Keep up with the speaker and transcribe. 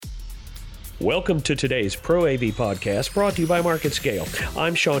Welcome to today's Pro AV podcast brought to you by Market Scale.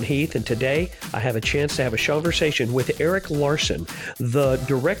 I'm Sean Heath, and today I have a chance to have a conversation with Eric Larson, the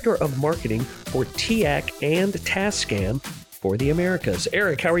Director of Marketing for TEAC and Tascam for the Americas.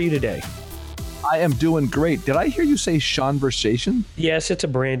 Eric, how are you today? I am doing great. Did I hear you say Seanversation? Yes, it's a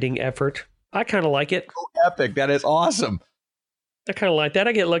branding effort. I kind of like it. Oh, epic. That is awesome. I kind of like that.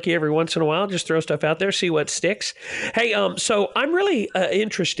 I get lucky every once in a while, just throw stuff out there, see what sticks. Hey, so I'm really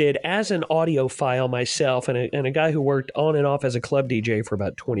interested as an audiophile myself and a guy who worked on and off as a club DJ for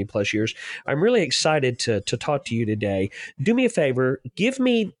about 20 plus years. I'm really excited to talk to you today. Do me a favor, give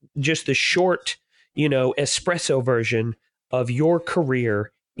me just the short, espresso version of your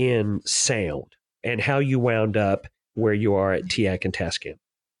career in sound and how you wound up where you are at TEAC and Tascam.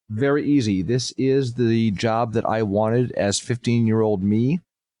 Very easy. This is the job that I wanted as 15-year-old me.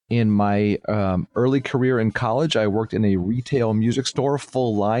 In my early career in college, I worked in a retail music store,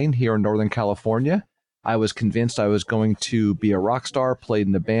 full line, here in Northern California. I was convinced I was going to be a rock star, played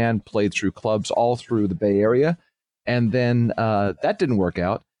in the band, played through clubs all through the Bay Area. And then that didn't work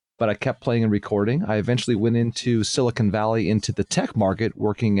out, but I kept playing and recording. I eventually went into Silicon Valley, into the tech market,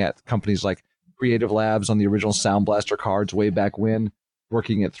 working at companies like Creative Labs on the original Sound Blaster cards way back when,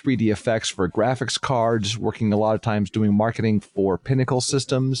 working at 3D effects for graphics cards, working a lot of times doing marketing for Pinnacle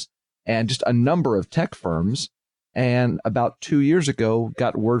Systems, and just a number of tech firms. And about 2 years ago,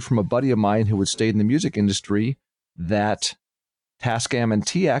 got word from a buddy of mine who had stayed in the music industry that Tascam and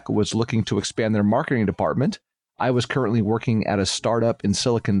TEAC was looking to expand their marketing department. I was currently working at a startup in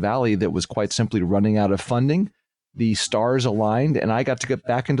Silicon Valley that was quite simply running out of funding. The stars aligned, and I got to get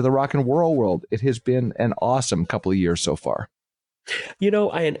back into the rock and roll world. It has been an awesome couple of years so far. I'm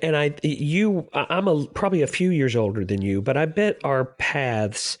probably a few years older than you, but I bet our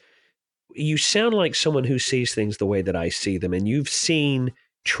paths, you sound like someone who sees things the way that I see them, and you've seen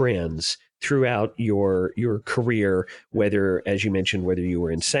trends throughout your career, whether, as you mentioned, whether you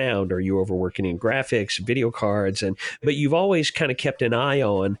were in sound or you were working in graphics, video cards, but you've always kind of kept an eye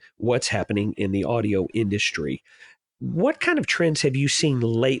on what's happening in the audio industry. What kind of trends have you seen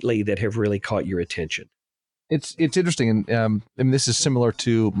lately that have really caught your attention? It's interesting, and this is similar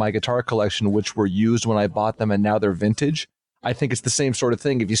to my guitar collection, which were used when I bought them, and now they're vintage. I think it's the same sort of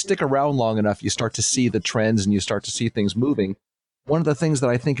thing. If you stick around long enough, you start to see the trends and you start to see things moving. One of the things that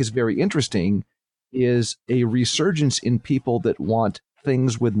I think is very interesting is a resurgence in people that want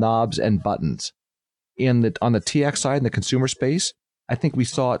things with knobs and buttons. On the TEAC side, in the consumer space, I think we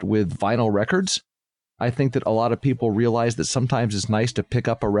saw it with vinyl records. I think that a lot of people realize that sometimes it's nice to pick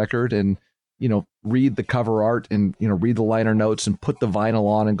up a record and read the cover art and, read the liner notes and put the vinyl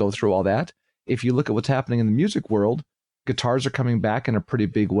on and go through all that. If you look at what's happening in the music world, guitars are coming back in a pretty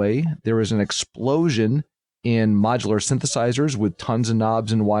big way. There is an explosion in modular synthesizers with tons of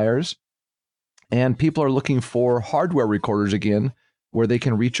knobs and wires. And people are looking for hardware recorders again, where they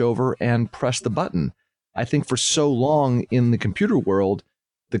can reach over and press the button. I think for so long in the computer world,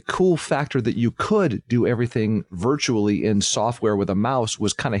 the cool factor that you could do everything virtually in software with a mouse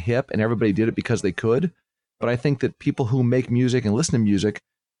was kind of hip, and everybody did it because they could. But I think that people who make music and listen to music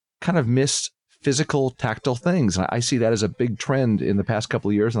kind of miss physical, tactile things. And I see that as a big trend in the past couple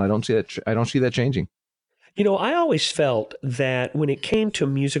of years, and I don't see that changing. I always felt that when it came to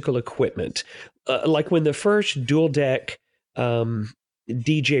musical equipment, like when the first dual deck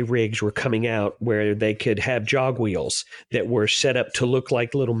DJ rigs were coming out where they could have jog wheels that were set up to look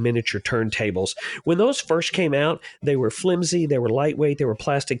like little miniature turntables. When those first came out, they were flimsy, they were lightweight, they were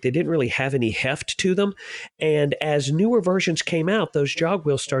plastic, they didn't really have any heft to them. And as newer versions came out, those jog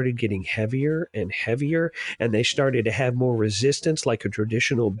wheels started getting heavier and heavier, and they started to have more resistance like a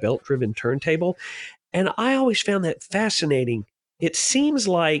traditional belt-driven turntable. And I always found that fascinating. It seems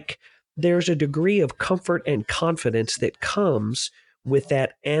like there's a degree of comfort and confidence that comes with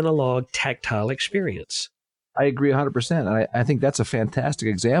that analog tactile experience. I agree 100%. I think that's a fantastic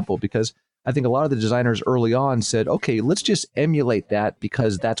example, because I think a lot of the designers early on said, okay, let's just emulate that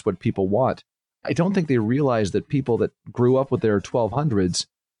because that's what people want. I don't think they realized that people that grew up with their 1200s,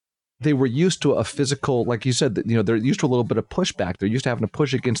 they were used to a physical, like you said, they're used to a little bit of pushback. They're used to having to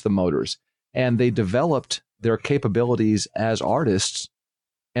push against the motors, and they developed their capabilities as artists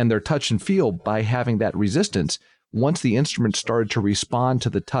and their touch and feel by having that resistance. Once the instrument started to respond to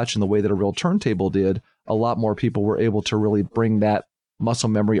the touch in the way that a real turntable did, a lot more people were able to really bring that muscle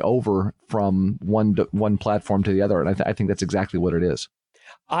memory over from one platform to the other. And I think that's exactly what it is.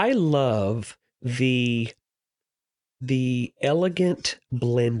 I love the elegant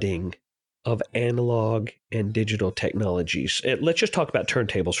blending of analog and digital technologies. Let's just talk about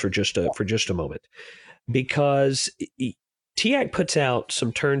turntables for just a moment, because TEAC puts out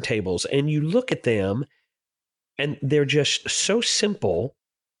some turntables, and you look at them, and they're just so simple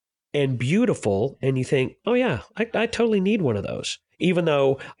and beautiful, and you think, oh yeah, I totally need one of those. Even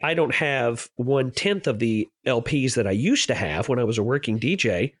though I don't have 1/10 of the LPs that I used to have when I was a working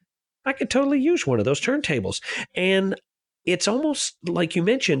DJ, I could totally use one of those turntables. And it's almost like you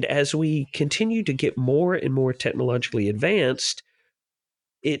mentioned, as we continue to get more and more technologically advanced,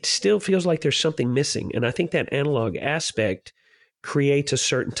 it still feels like there's something missing. And I think that analog aspect creates a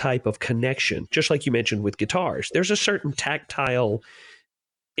certain type of connection, just like you mentioned with guitars. There's a certain tactile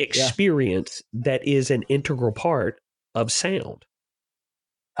experience that is an integral part of sound.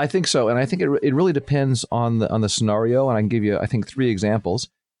 I think so, and I think it really depends on the scenario. And I can give you, I think, 3 examples.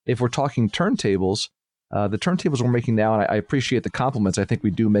 If we're talking turntables, the turntables we're making now, and I appreciate the compliments. I think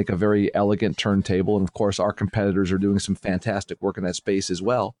we do make a very elegant turntable, and of course, our competitors are doing some fantastic work in that space as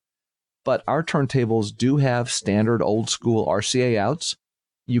well. But our turntables do have standard old school RCA outs.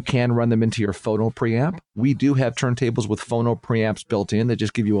 You can run them into your phono preamp. We do have turntables with phono preamps built in that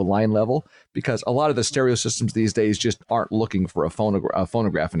just give you a line level, because a lot of the stereo systems these days just aren't looking for a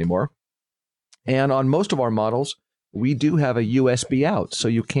phonograph anymore. And on most of our models, we do have a USB out, so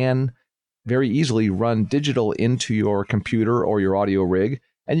you can very easily run digital into your computer or your audio rig,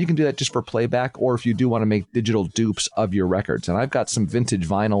 and you can do that just for playback, or if you do want to make digital dupes of your records. And I've got some vintage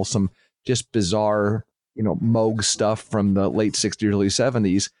vinyl, some just bizarre, Moog stuff from the late 60s, early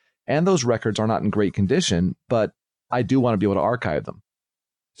 70s, and those records are not in great condition, but I do want to be able to archive them.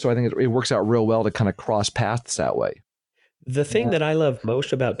 So I think it works out real well to kind of cross paths that way. The thing that I love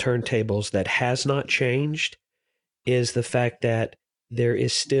most about turntables that has not changed is the fact that there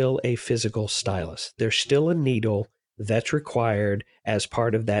is still a physical stylus. There's still a needle that's required as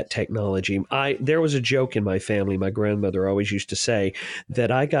part of that technology. There was a joke in my family. My grandmother always used to say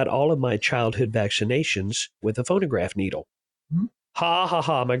that I got all of my childhood vaccinations with a phonograph needle. Mm-hmm. Ha, ha,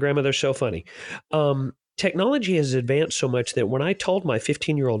 ha. My grandmother's so funny. Technology has advanced so much that when I told my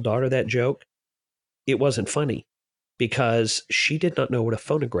 15-year-old daughter that joke, it wasn't funny because she did not know what a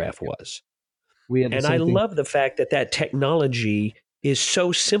phonograph was. And I love the fact that that technology is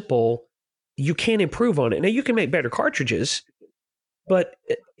so simple, you can't improve on it. Now, you can make better cartridges, but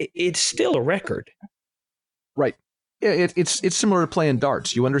it's still a record. Right. It's similar to playing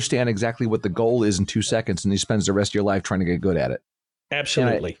darts. You understand exactly what the goal is in 2 seconds, and you spend the rest of your life trying to get good at it.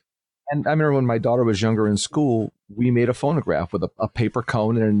 Absolutely. And I remember when my daughter was younger in school, we made a phonograph with a paper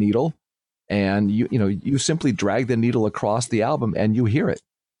cone and a needle, and you simply drag the needle across the album and you hear it.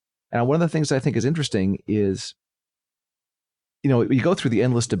 And one of the things I think is interesting is, you go through the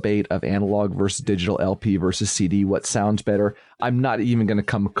endless debate of analog versus digital, LP versus CD, what sounds better. I'm not even going to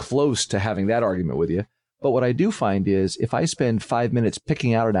come close to having that argument with you. But what I do find is if I spend 5 minutes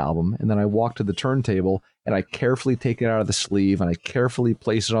picking out an album and then I walk to the turntable and I carefully take it out of the sleeve and I carefully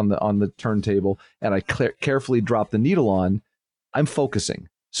place it on the turntable and I carefully drop the needle on, I'm focusing.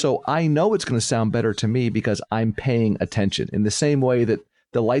 So I know it's going to sound better to me because I'm paying attention. In the same way that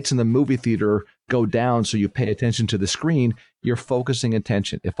the lights in the movie theater go down so you pay attention to the screen, you're focusing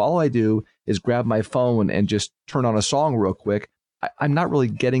attention. If all I do is grab my phone and just turn on a song real quick, I'm not really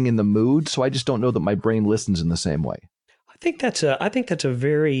getting in the mood, so I just don't know that my brain listens in the same way. I think that's a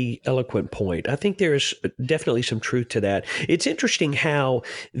very eloquent point. I think there's definitely some truth to that. It's interesting how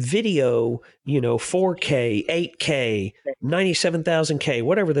video, 4K, 8K, 97,000K,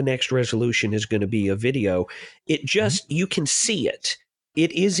 whatever the next resolution is going to be of video, it just, you can see it.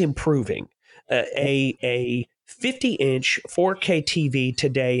 It is improving. A 50-inch 4K TV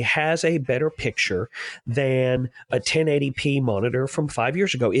today has a better picture than a 1080p monitor from 5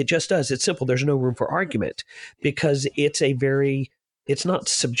 years ago. It just does. It's simple. There's no room for argument because it's not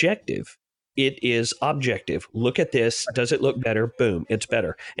subjective. It is objective. Look at this. Does it look better? Boom, it's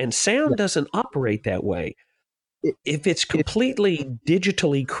better. And sound doesn't operate that way. If it's completely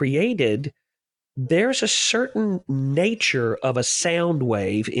digitally created, there's a certain nature of a sound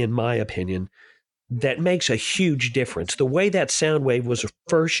wave, in my opinion, that makes a huge difference. The way that sound wave was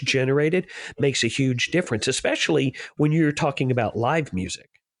first generated makes a huge difference, especially when you're talking about live music.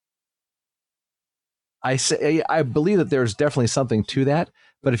 I believe that there's definitely something to that.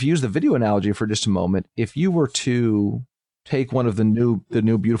 But if you use the video analogy for just a moment, if you were to take one of the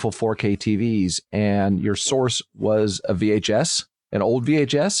new beautiful 4K TVs and your source was a VHS, an old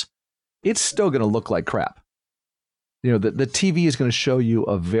VHS, it's still going to look like crap. The TV is going to show you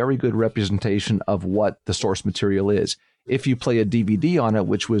a very good representation of what the source material is. If you play a DVD on it,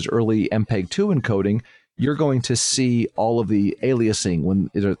 which was early MPEG-2 encoding, you're going to see all of the aliasing when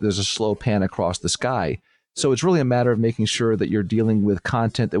there's a slow pan across the sky. So it's really a matter of making sure that you're dealing with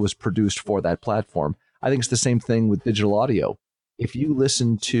content that was produced for that platform. I think it's the same thing with digital audio. If you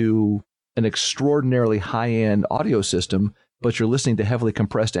listen to an extraordinarily high-end audio system, but you're listening to heavily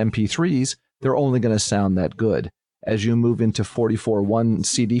compressed MP3s, they're only going to sound that good. As you move into 44.1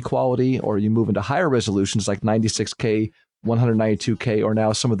 CD quality, or you move into higher resolutions like 96K, 192K, or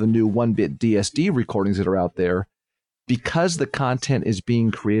now some of the new 1-bit DSD recordings that are out there, because the content is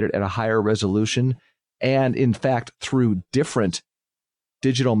being created at a higher resolution, and in fact, through different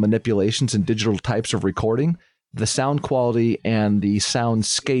digital manipulations and digital types of recording, the sound quality and the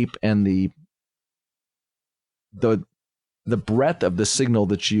soundscape and the breadth of the signal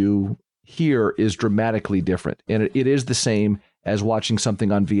that you hear is dramatically different. And it is the same as watching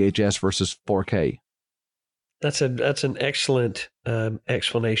something on VHS versus 4K. That's an excellent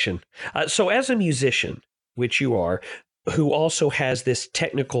explanation. So as a musician, which you are, who also has this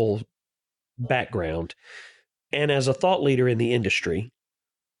technical background, and as a thought leader in the industry,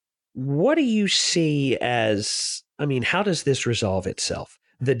 what do you see as, I mean, how does this resolve itself?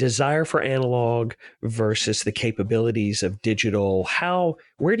 The desire for analog versus the capabilities of digital.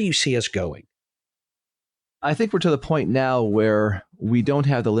 Where do you see us going? I think we're to the point now where we don't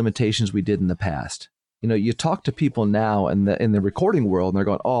have the limitations we did in the past. You know, you talk to people now in the recording world, and they're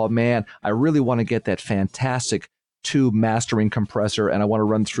going, "Oh man, I really want to get that fantastic tube mastering compressor, and I want to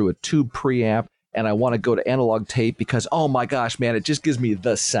run through a tube preamp, and I want to go to analog tape because, oh my gosh, man, it just gives me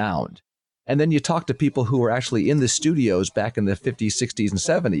the sound." And then you talk to people who were actually in the studios back in the 50s, 60s, and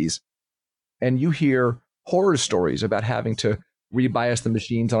 70s, and you hear horror stories about having to rebias the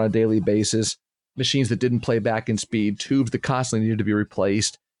machines on a daily basis, machines that didn't play back in speed, tubes that constantly needed to be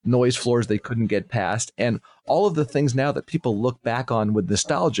replaced, noise floors they couldn't get past, and all of the things now that people look back on with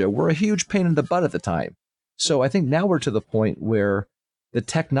nostalgia were a huge pain in the butt at the time. So I think now we're to the point where the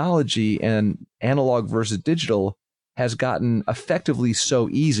technology and analog versus digital has gotten effectively so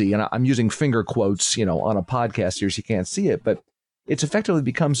easy, and I'm using finger quotes, on a podcast here so you can't see it, but it's effectively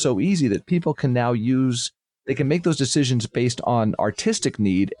become so easy that people can now they can make those decisions based on artistic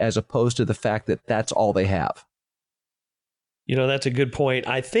need as opposed to the fact that that's all they have. That's a good point.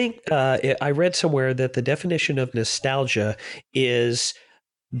 I think I read somewhere that the definition of nostalgia is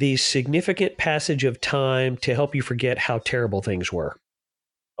the significant passage of time to help you forget how terrible things were.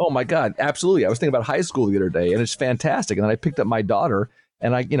 Oh my God, absolutely. I was thinking about high school the other day, and it's fantastic. And then I picked up my daughter,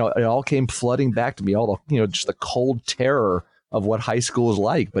 and it all came flooding back to me, all the, just the cold terror of what high school is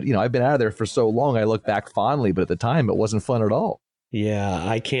like. But, I've been out of there for so long, I look back fondly, but at the time it wasn't fun at all. Yeah,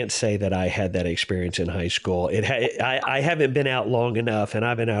 I can't say that I had that experience in high school. I haven't been out long enough, and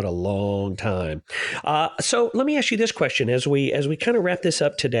I've been out a long time. So let me ask you this question as we kind of wrap this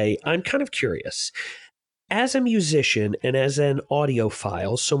up today. I'm kind of curious. As a musician and as an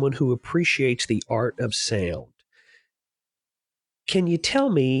audiophile, someone who appreciates the art of sound, can you tell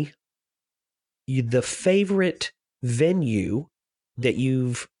me the favorite venue that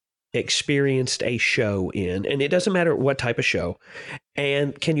you've experienced a show in? And it doesn't matter what type of show.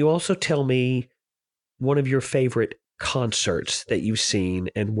 And can you also tell me one of your favorite concerts that you've seen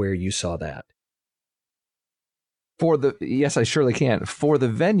and where you saw that? Yes, I surely can. For the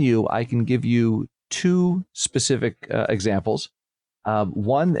venue, I can give you two specific examples.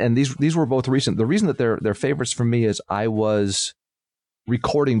 One, and these were both recent. The reason that they're favorites for me is I was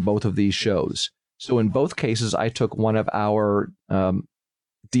recording both of these shows. So in both cases, I took one of our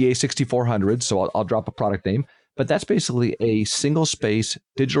DA6400s, so I'll drop a product name, but that's basically a single space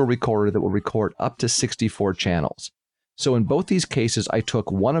digital recorder that will record up to 64 channels. So in both these cases, I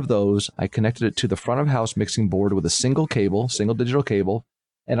took one of those, I connected it to the front of house mixing board with a single digital cable,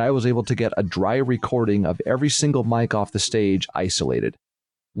 and I was able to get a dry recording of every single mic off the stage isolated.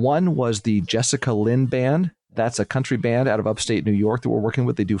 One was the Jessica Lynn Band. That's a country band out of upstate New York that we're working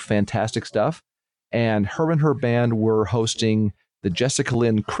with. They do fantastic stuff. And her band were hosting the Jessica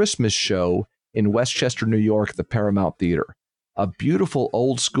Lynn Christmas show in Westchester, New York, the Paramount Theater. A beautiful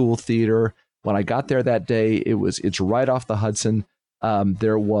old school theater. When I got there that day, it's right off the Hudson.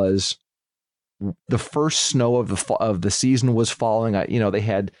 There was the first snow of the season was falling. They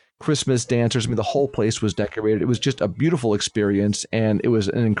had Christmas dancers. I mean, the whole place was decorated. It was just a beautiful experience, and it was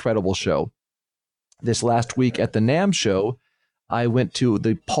an incredible show. This last week at the NAMM show, I went to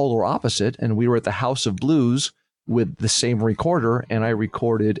the polar opposite, and we were at the House of Blues with the same recorder, and I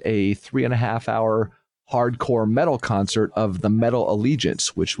recorded a 3.5-hour hardcore metal concert of the Metal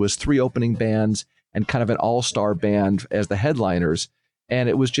Allegiance, which was 3 opening bands and kind of an all-star band as the headliners. And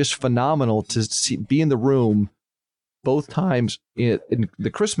it was just phenomenal to be in the room both times. In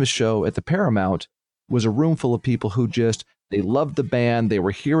the Christmas show at the Paramount was a room full of people who they loved the band. They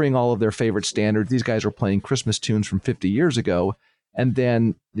were hearing all of their favorite standards. These guys were playing Christmas tunes from 50 years ago. And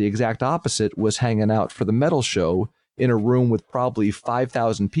then the exact opposite was hanging out for the metal show in a room with probably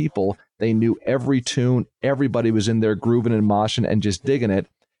 5,000 people. They knew every tune. Everybody was in there grooving and moshing and just digging it.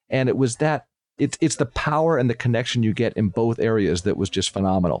 And it was that, it's the power and the connection you get in both areas that was just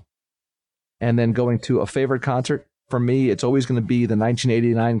phenomenal. And then going to a favorite concert, for me, it's always going to be the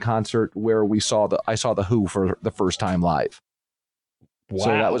 1989 concert where I saw the Who for the first time live. Wow.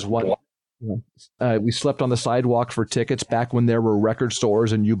 So that was one. We slept on the sidewalk for tickets back when there were record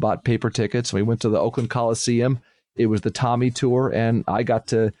stores and you bought paper tickets. We went to the Oakland Coliseum. It was the Tommy tour, and I got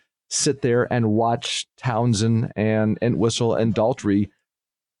to sit there and watch Townsend and Entwistle and Daltrey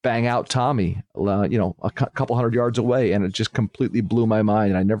bang out Tommy, a couple hundred yards away, and it just completely blew my mind.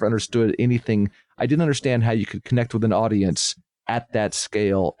 And I never understood anything. I didn't understand how you could connect with an audience at that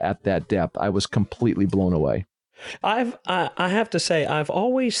scale, at that depth. I was completely blown away. I have to say, I've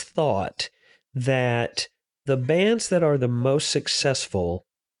always thought that the bands that are the most successful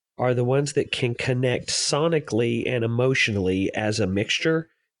are the ones that can connect sonically and emotionally as a mixture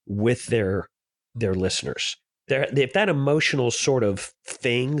with their listeners. If that emotional sort of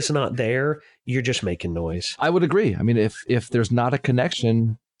thing's not there, you're just making noise. I would agree. I mean, if there's not a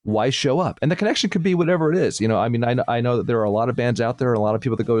connection, why show up? And the connection could be whatever it is. I know that there are a lot of bands out there, a lot of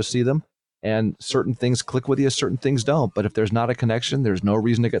people that go to see them, and certain things click with you, certain things don't. But if there's not a connection, there's no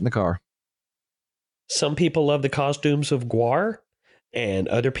reason to get in the car. Some people love the costumes of Gwar, and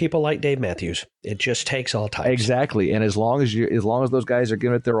other people like Dave Matthews. It just takes all types. Exactly. And as long as those guys are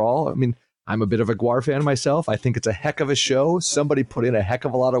giving it their all, I mean, I'm a bit of a Gwar fan myself. I think it's a heck of a show. Somebody put in a heck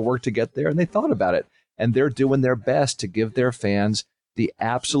of a lot of work to get there, and they thought about it. And they're doing their best to give their fans the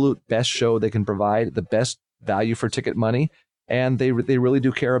absolute best show they can provide, the best value for ticket money. And they really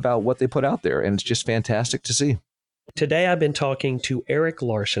do care about what they put out there. And it's just fantastic to see. Today, I've been talking to Eric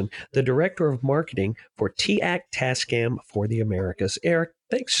Larson, the Director of Marketing for TEAC Tascam for the Americas. Eric,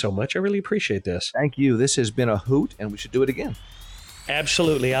 thanks so much. I really appreciate this. Thank you. This has been a hoot, and we should do it again.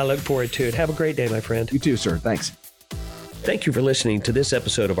 Absolutely. I look forward to it. Have a great day, my friend. You too, sir. Thanks. Thank you for listening to this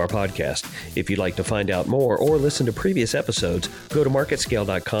episode of our podcast. If you'd like to find out more or listen to previous episodes, go to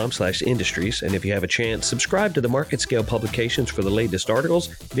marketscale.com/industries. And if you have a chance, subscribe to the MarketScale publications for the latest articles,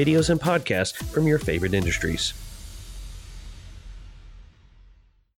 videos, and podcasts from your favorite industries.